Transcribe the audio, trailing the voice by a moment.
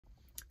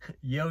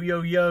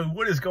Yo,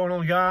 what is going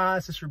on,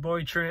 guys? It's your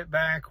boy Trent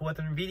back with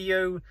a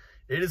video.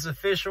 It is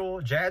official.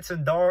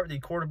 Jaxson Dart, the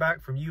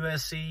quarterback from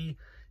USC,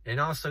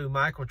 and also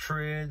Michael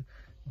Trigg,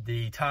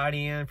 the tight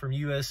end from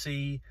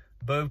USC,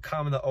 both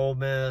coming to Ole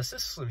Miss.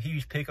 This is some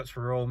huge pickups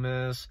for Ole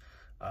Miss.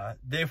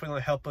 Definitely going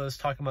to help us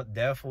talking about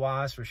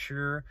depth-wise for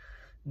sure.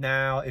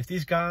 Now, if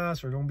these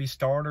guys are going to be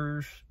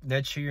starters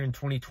next year in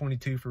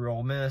 2022 for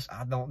Ole Miss,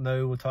 I don't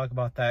know. We'll talk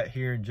about that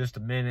here in just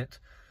a minute.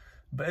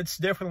 But it's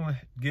definitely going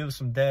to give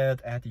some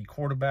depth at the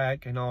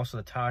quarterback and also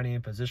the tight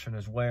end position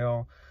as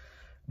well.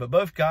 But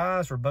both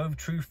guys were both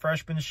true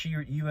freshmen this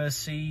year at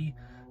USC.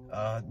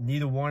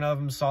 Neither one of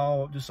them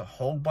saw just a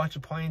whole bunch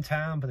of playing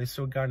time, but they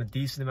still got a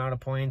decent amount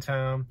of playing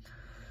time.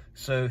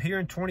 So here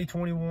in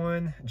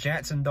 2021,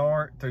 Jaxson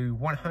Dart threw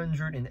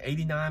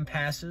 189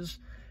 passes,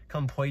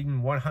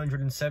 completing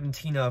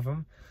 117 of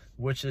them,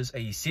 which is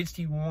a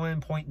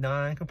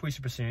 61.9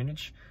 completion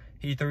percentage.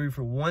 He threw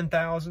for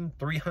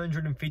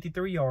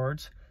 1,353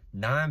 yards,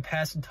 9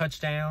 passing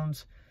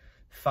touchdowns,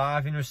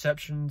 5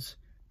 interceptions,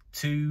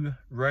 2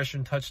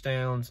 rushing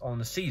touchdowns on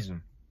the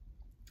season.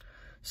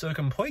 So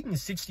completing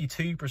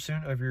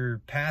 62% of your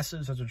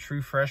passes as a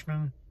true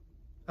freshman,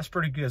 that's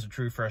pretty good as a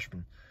true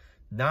freshman.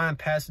 9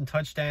 passing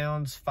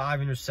touchdowns,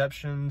 5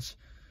 interceptions.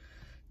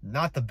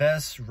 Not the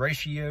best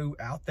ratio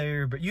out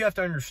there, but you have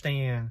to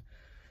understand,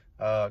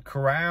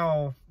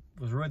 Corral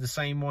was really the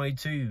same way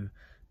too.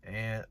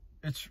 And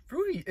it's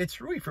really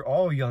for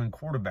all young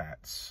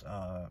quarterbacks.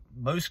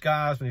 Most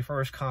guys, when they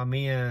first come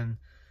in,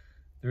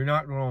 they're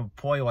not going to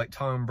play like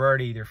Tom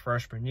Brady their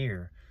freshman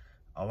year.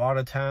 A lot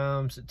of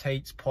times it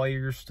takes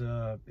players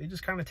it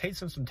just kind of takes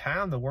them some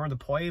time to learn the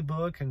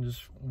playbook and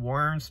just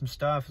learn some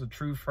stuff as a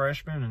true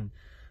freshman. And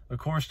of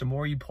course, the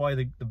more you play,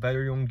 the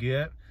better you're going to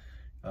get.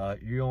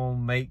 You're going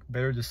to make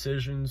better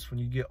decisions when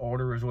you get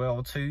older as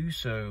well too.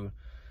 So,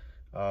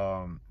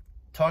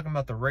 talking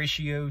about the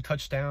ratio,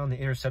 touchdown, the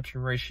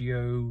interception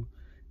ratio,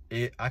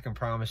 I can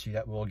promise you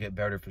that will get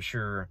better for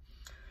sure.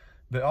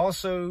 But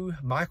also,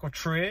 Michael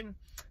Trent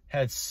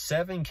had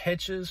 7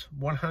 catches,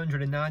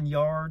 109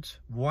 yards,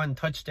 1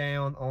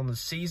 touchdown on the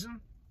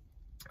season.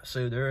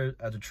 So there,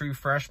 as a true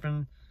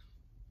freshman,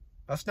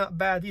 that's not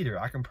bad either.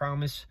 I can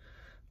promise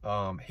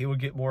he will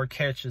get more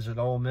catches at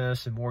Ole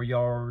Miss and more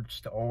yards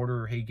the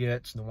older he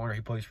gets, and the longer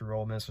he plays for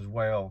Ole Miss as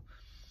well.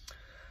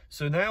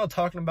 So now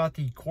talking about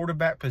the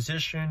quarterback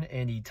position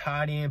and the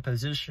tight end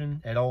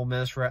position at Ole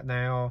Miss right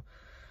now.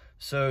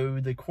 So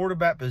the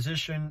quarterback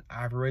position,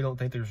 I really don't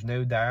think there's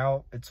no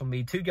doubt. It's going to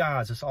be 2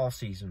 guys this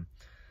offseason.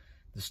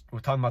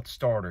 We're talking about the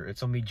starter.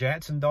 It's going to be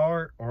Jaxson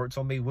Dart or it's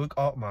going to be Luke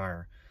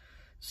Altmyer.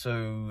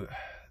 So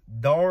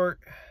Dart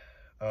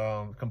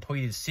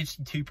completed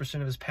 62%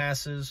 of his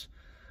passes.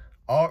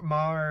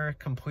 Altmyer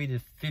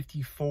completed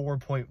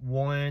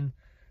 54.1%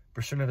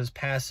 of his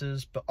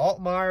passes. But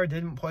Altmyer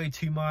didn't play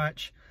too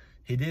much.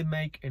 He did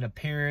make an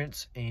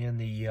appearance in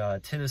the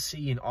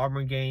Tennessee and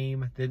Auburn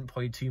game. Didn't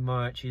play too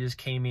much. He just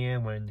came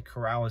in when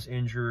Corral was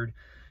injured.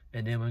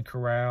 And then when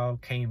Corral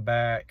came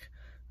back,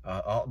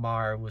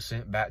 Altmyer was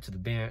sent back to the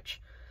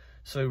bench.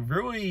 So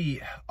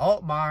really,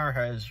 Altmyer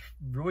has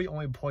really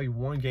only played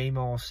 1 game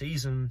all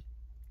season.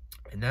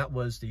 And that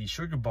was the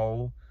Sugar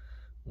Bowl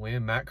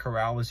when Matt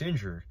Corral was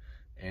injured.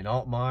 And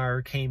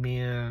Altmyer came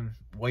in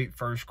late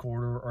first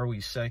quarter,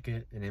 early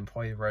second, and then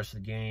played the rest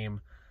of the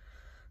game.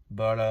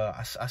 But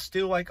I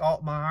still like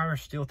Altmyer.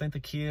 Still think the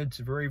kid's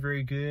very,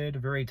 very good,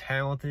 very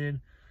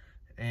talented.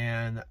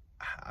 And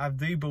I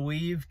do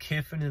believe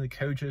Kiffin and the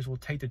coaches will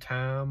take the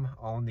time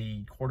on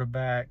the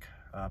quarterback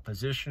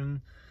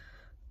position.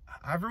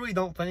 I really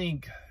don't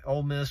think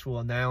Ole Miss will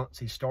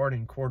announce a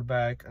starting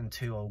quarterback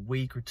until a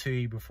week or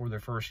 2 before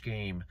their first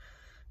game.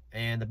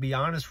 And to be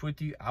honest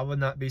with you, I would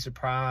not be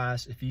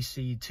surprised if you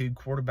see 2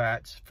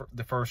 quarterbacks for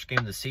the first game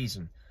of the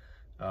season.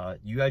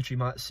 You actually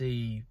might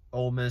see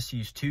Ole Miss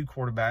use 2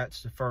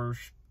 quarterbacks the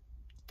first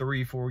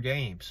 3-4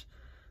 games.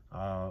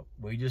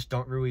 We just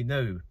don't really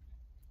know.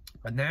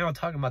 But now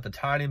talking about the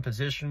tight end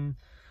position.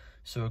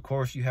 So, of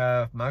course, you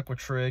have Michael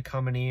Trigg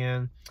coming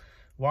in.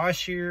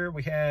 Last year,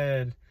 we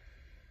had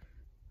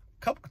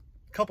a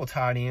couple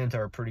tight ends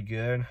that are pretty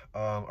good.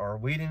 Our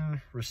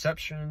leading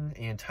reception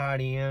and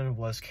tight end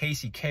was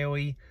Casey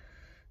Kelly,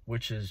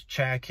 which is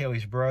Chad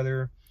Kelly's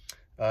brother.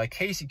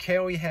 Casey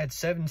Kelly had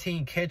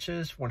 17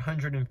 catches,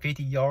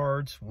 150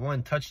 yards,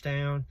 1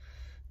 touchdown.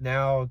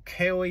 Now,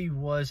 Kelly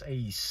was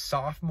a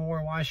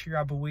sophomore last year,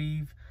 I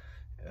believe.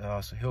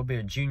 So he'll be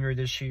a junior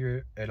this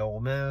year at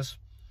Ole Miss.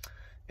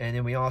 And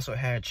then we also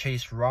had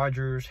Chase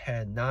Rogers,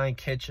 had 9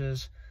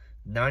 catches,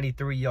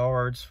 93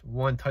 yards,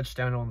 1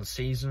 touchdown on the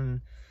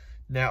season.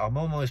 Now, I'm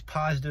almost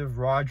positive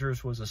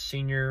Rogers was a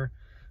senior,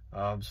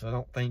 so I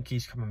don't think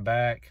he's coming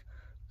back.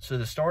 So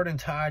the starting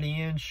tight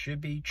end should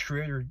be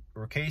Trent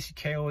or Casey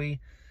Kelly.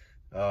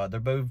 They're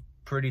both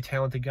pretty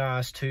talented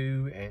guys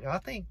too. And I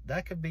think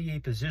that could be a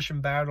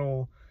position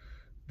battle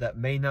that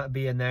may not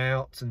be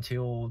announced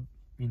until,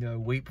 you know, a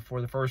week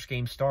before the first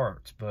game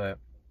starts. But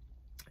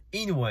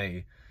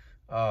anyway,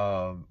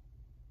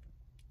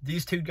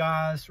 these two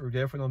guys are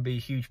definitely going to be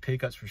huge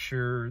pickups for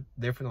sure.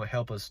 Definitely going to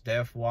help us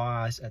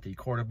depth-wise at the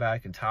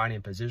quarterback and tight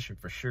end position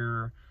for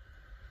sure.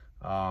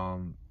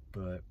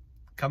 But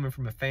coming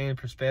from a fan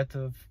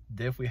perspective,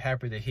 definitely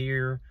happy to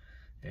hear.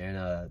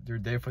 And they're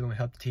definitely going to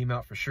help the team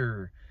out for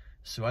sure.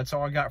 So that's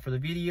all I got for the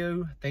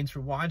video. Thanks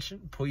for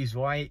watching. Please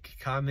like,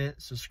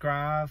 comment,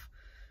 subscribe.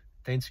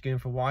 Thanks again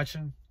for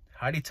watching.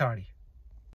 Howdy toddy.